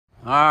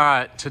All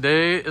right,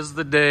 today is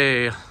the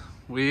day.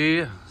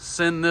 We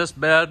send this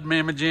bad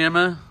mamma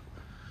jamma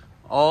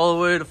all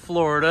the way to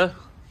Florida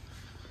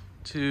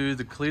to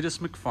the Cletus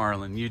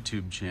McFarland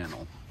YouTube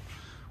channel.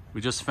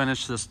 We just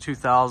finished this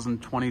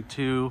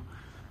 2022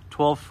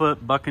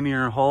 12-foot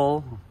Buccaneer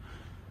hull.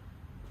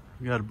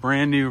 We got a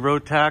brand new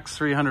Rotax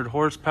 300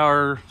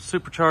 horsepower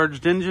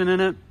supercharged engine in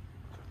it.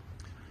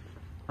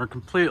 Our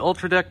complete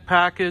Ultra Deck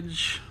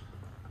package,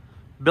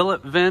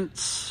 billet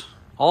vents,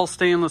 all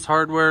stainless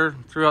hardware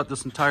throughout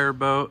this entire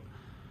boat.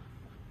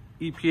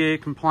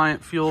 EPA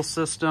compliant fuel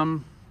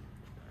system.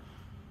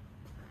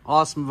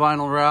 Awesome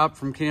vinyl wrap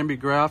from Canby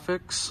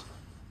Graphics.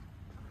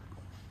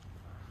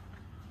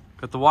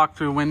 Got the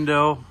walk-through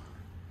window.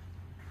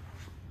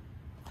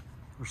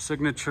 Our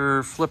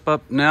signature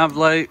flip-up nav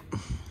light.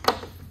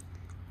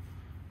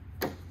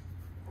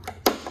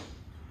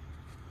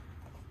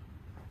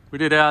 We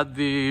did add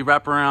the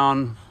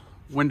wraparound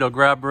window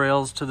grab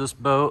rails to this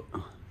boat,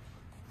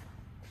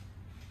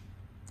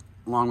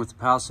 along with the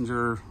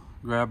passenger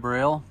grab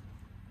rail.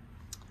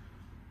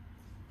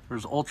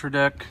 There's Ultra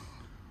Deck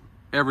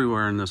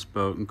everywhere in this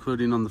boat,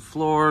 including on the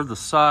floor, the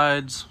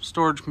sides,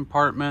 storage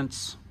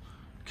compartments,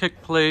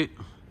 kick plate.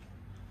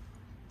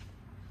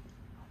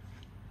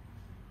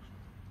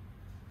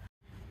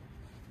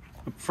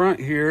 Up front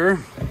here,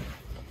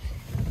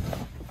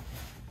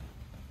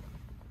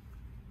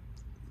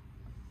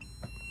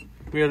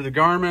 we had a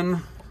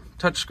Garmin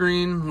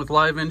touchscreen with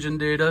live engine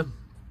data.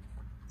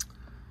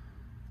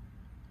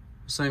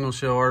 This thing will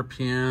show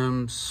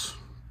RPMs,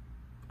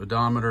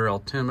 odometer,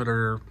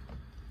 altimeter,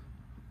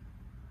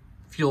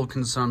 fuel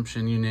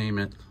consumption, you name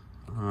it.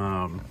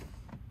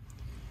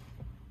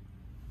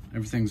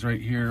 Everything's right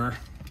here.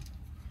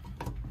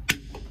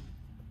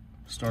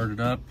 Start it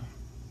up.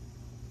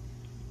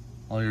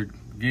 All your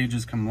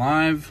gauges come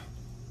live.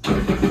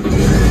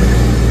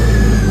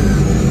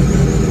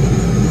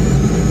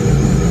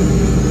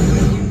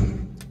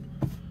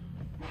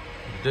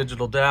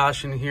 Digital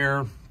dash in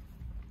here.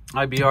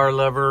 IBR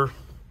lever.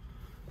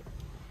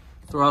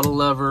 Throttle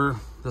lever.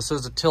 This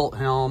is a tilt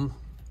helm.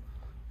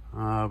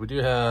 We do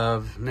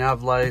have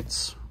nav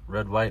lights,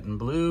 red, white, and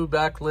blue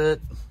backlit.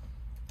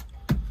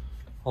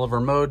 All of our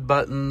mode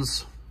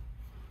buttons.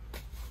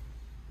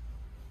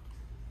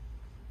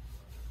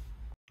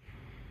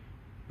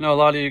 Now, a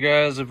lot of you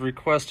guys have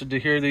requested to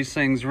hear these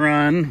things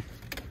run.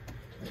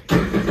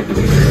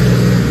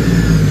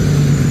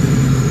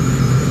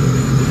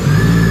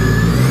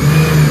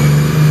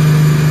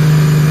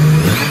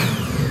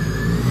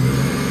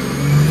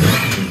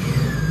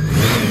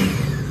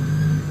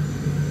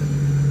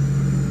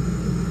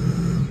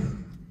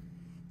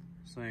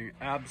 This thing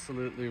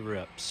absolutely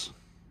rips.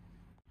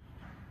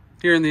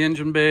 Here in the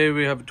engine bay,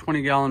 we have a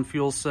 20-gallon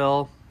fuel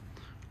cell,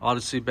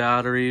 Odyssey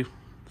battery,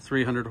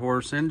 300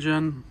 horse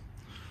engine,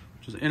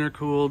 which is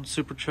intercooled,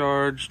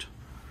 supercharged.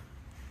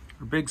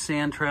 A big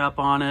sand trap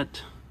on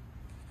it.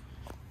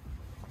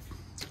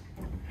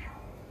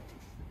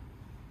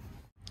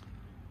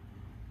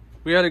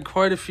 We added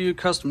quite a few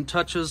custom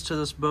touches to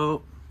this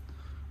boat.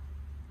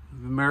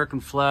 The American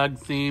flag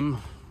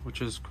theme,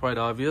 which is quite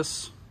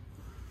obvious.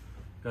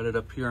 Got it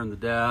up here on the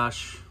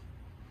dash,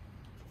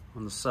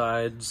 on the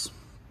sides.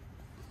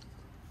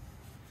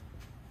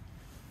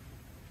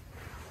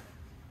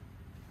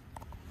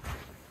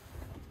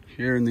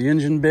 Here in the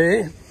engine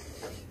bay. If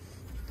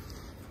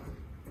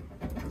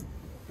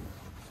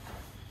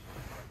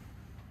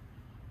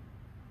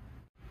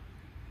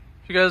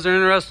you guys are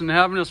interested in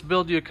having us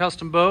build you a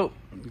custom boat,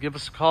 give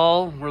us a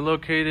call. We're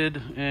located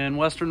in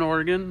Western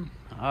Oregon.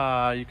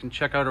 You can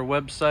check out our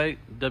website,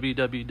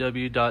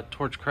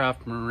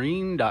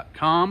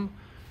 www.torchcraftmarine.com.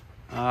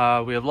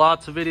 We have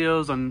lots of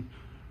videos on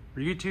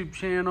our YouTube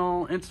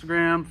channel,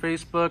 Instagram,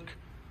 Facebook.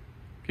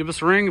 Give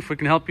us a ring if we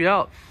can help you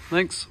out.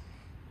 Thanks.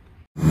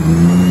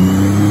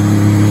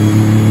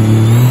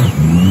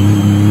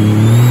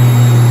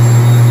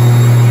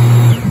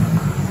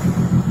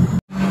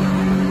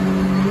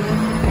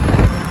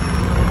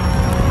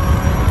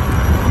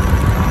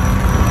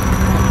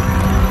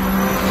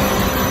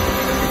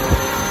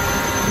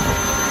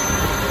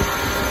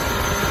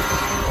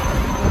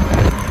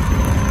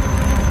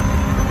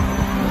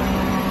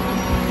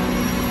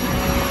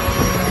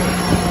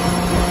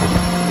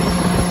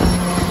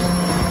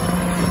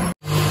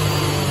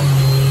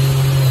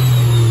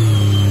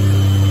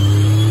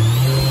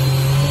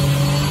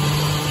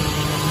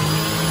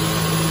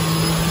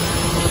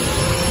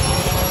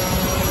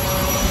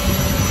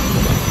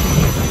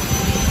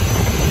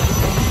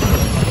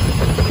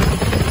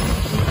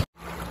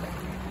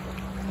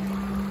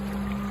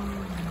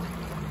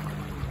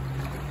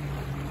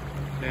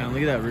 Damn,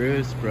 look at that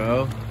roost,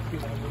 bro.